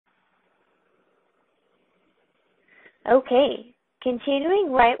Okay,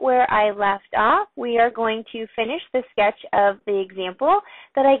 continuing right where I left off, we are going to finish the sketch of the example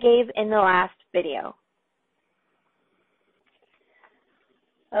that I gave in the last video.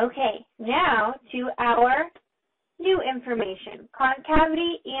 Okay, now to our new information,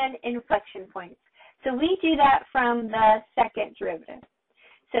 concavity and inflection points. So we do that from the second derivative.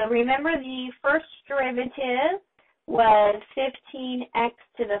 So remember the first derivative was 15x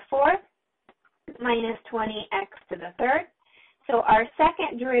to the fourth minus 20x to the third. So our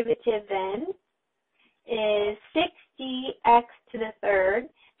second derivative then is 60x to the third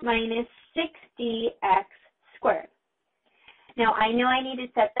minus 60x squared. Now I know I need to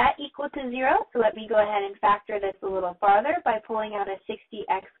set that equal to 0, so let me go ahead and factor this a little farther by pulling out a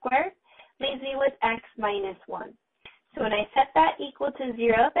 60x squared, leaves me with x minus 1. So when I set that equal to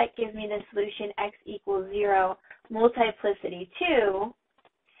 0, that gives me the solution x equals 0 multiplicity 2,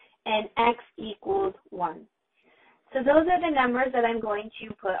 and x equals 1. So those are the numbers that I'm going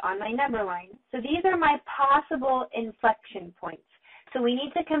to put on my number line. So these are my possible inflection points. So we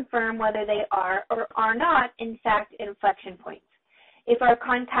need to confirm whether they are or are not, in fact, inflection points. If our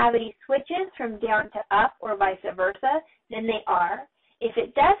concavity switches from down to up or vice versa, then they are. If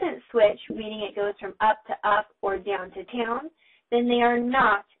it doesn't switch, meaning it goes from up to up or down to down, then they are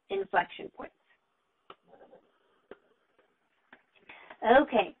not inflection points.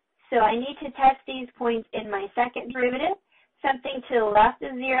 Okay, so I need to test these points in my second derivative. Something to the left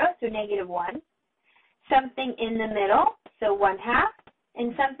of 0, so negative 1. Something in the middle, so 1/2.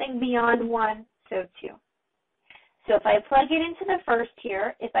 And something beyond 1, so 2. So if I plug it into the first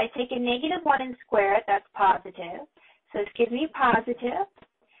here, if I take a negative 1 and square it, that's positive. So this gives me positive.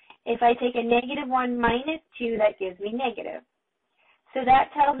 If I take a negative 1 minus 2, that gives me negative. So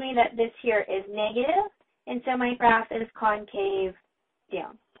that tells me that this here is negative, and so my graph is concave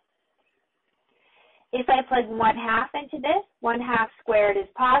down. If I plug 1/2 into this, 1/2 squared is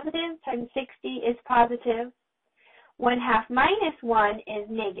positive, times 60 is positive. 1/2 minus 1 is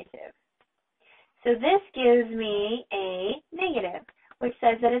negative. So this gives me a negative, which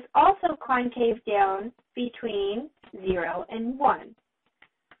says that it's also concave down between 0 and 1.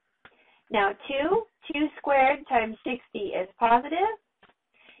 Now 2 squared times 60 is positive,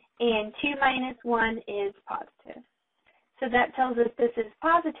 and 2 minus 1 is positive. So that tells us this is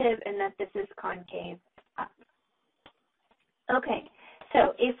positive and that this is concave up. Okay,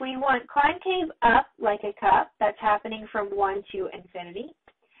 so if we want concave up like a cup, that's happening from 1 to infinity.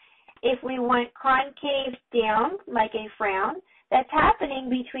 If we want concave down like a frown, that's happening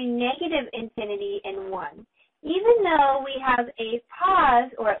between negative infinity and 1. Even though we have a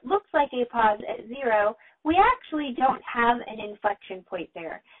pause, or it looks like a pause at 0, we actually don't have an inflection point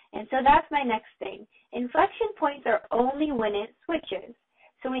there. And so that's my next thing. Inflection points are only when it switches.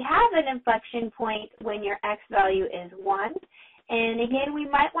 So we have an inflection point when your x value is 1. And again, we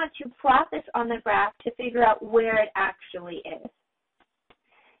might want to plot this on the graph to figure out where it actually is.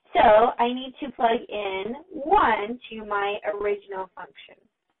 So I need to plug in 1 to my original function.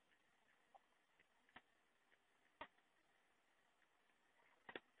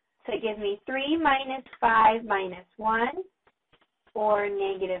 So it gives me 3 minus 5 minus 1, or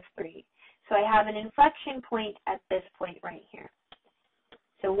negative 3. So I have an inflection point at this point right here.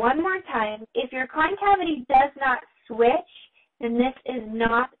 So one more time, if your concavity does not switch, then this is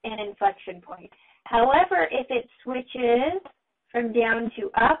not an inflection point. However, if it switches from down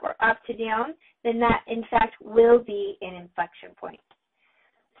to up or up to down, then that in fact will be an inflection point.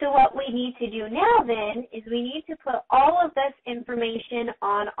 So what we need to do now then is we need to put all of this information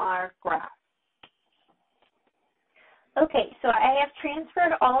on our graph. Okay, so I have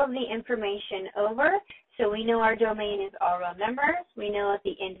transferred all of the information over. So we know our domain is all real numbers. We know what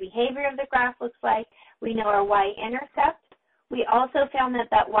the end behavior of the graph looks like. We know our y-intercept. We also found that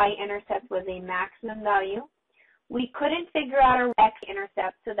that y-intercept was a maximum value. We couldn't figure out our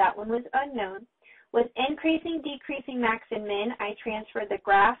x-intercept, so that one was unknown. With increasing, decreasing max and min, I transferred the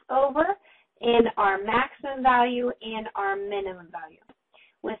graph over and our maximum value and our minimum value.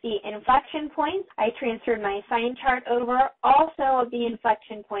 With the inflection points, I transferred my sign chart over, also the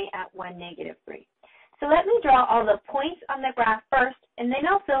inflection point at 1, negative 3. So let me draw all the points on the graph first, and then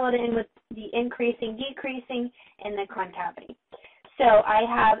I'll fill it in with the increasing, decreasing, and the concavity. So I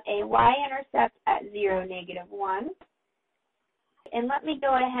have a y-intercept at 0, negative 1. And let me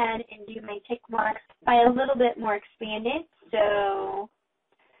go ahead and do my tick marks by a little bit more expanded. So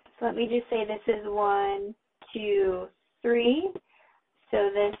let me just say this is 1, 2, 3. So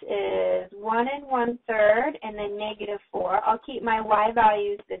this is 1 1/3 and then negative 4. I'll keep my y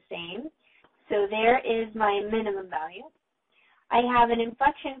values the same. So there is my minimum value. I have an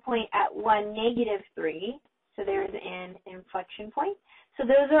inflection point at 1, negative 3. So there's an inflection point. So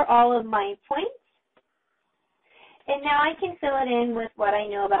those are all of my points. And now I can fill it in with what I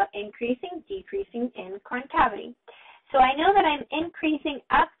know about increasing, decreasing, and concavity. So I know that I'm increasing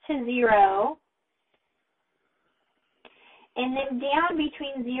up to 0 and then down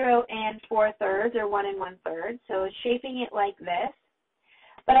between 0 and 4/3 or 1 1/3. So shaping it like this.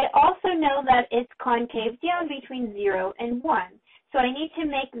 But I also know that it's concave down between 0 and 1. So I need to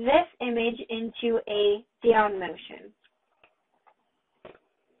make this image into a down motion.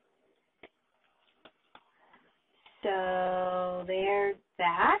 So there's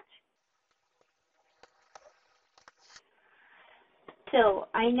that. So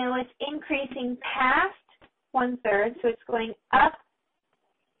I know it's increasing past 1/3, so it's going up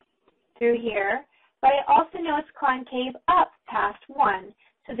through here. But I also know it's concave up past 1.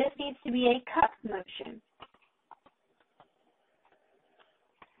 So this needs to be a cup motion.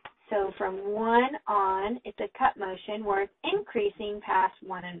 So from 1 on, it's a cup motion where it's increasing past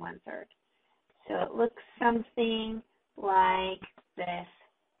 1 1/3. So it looks something like this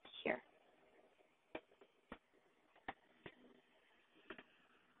here.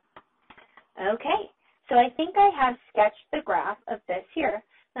 Okay, so I think I have sketched the graph of this here.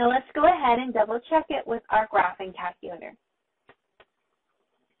 Now let's go ahead and double check it with our graphing calculator.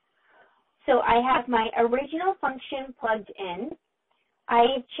 So I have my original function plugged in.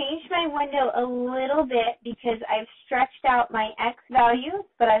 I've changed my window a little bit because I've stretched out my x values,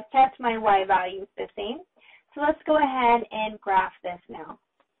 but I've kept my y values the same. So let's go ahead and graph this now.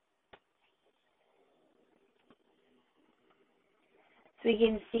 So we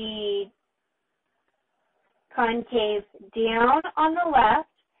can see concave down on the left,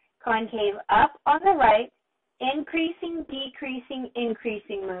 concave up on the right, increasing, decreasing,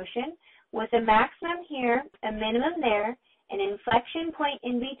 increasing motion with a maximum here, a minimum there, an inflection point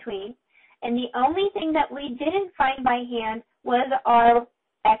in between, and the only thing that we didn't find by hand was our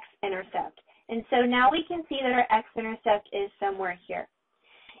x-intercept. And so now we can see that our x-intercept is somewhere here.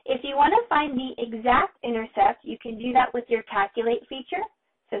 If you want to find the exact intercept, you can do that with your calculate feature.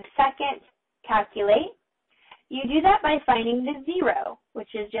 So second, calculate. You do that by finding the 0,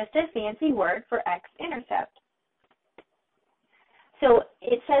 which is just a fancy word for x-intercept. So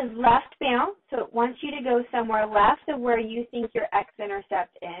it says left bound, so it wants you to go somewhere left of where you think your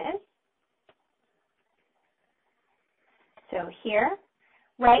x-intercept is. So here,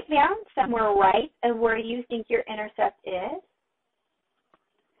 right bound, somewhere right of where you think your intercept is.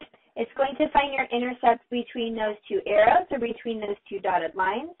 It's going to find your intercept between those two arrows or between those two dotted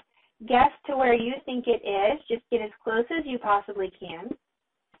lines. Guess to where you think it is. Just get as close as you possibly can.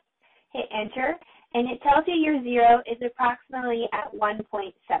 Hit enter, and it tells you your 0 is approximately at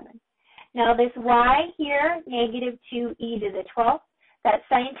 1.7. Now this y here, negative 2e to the 12th, that's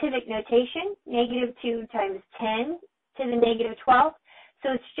scientific notation, negative 2 times 10 to the negative 12th.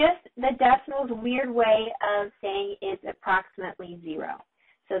 So it's just the decimal's weird way of saying it's approximately 0.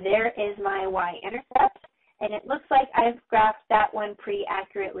 So there is my y-intercept, and it looks like I've graphed that one pretty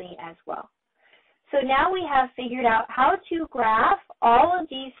accurately as well. So now we have figured out how to graph all of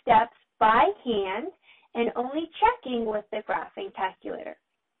these steps by hand and only checking with the graphing calculator.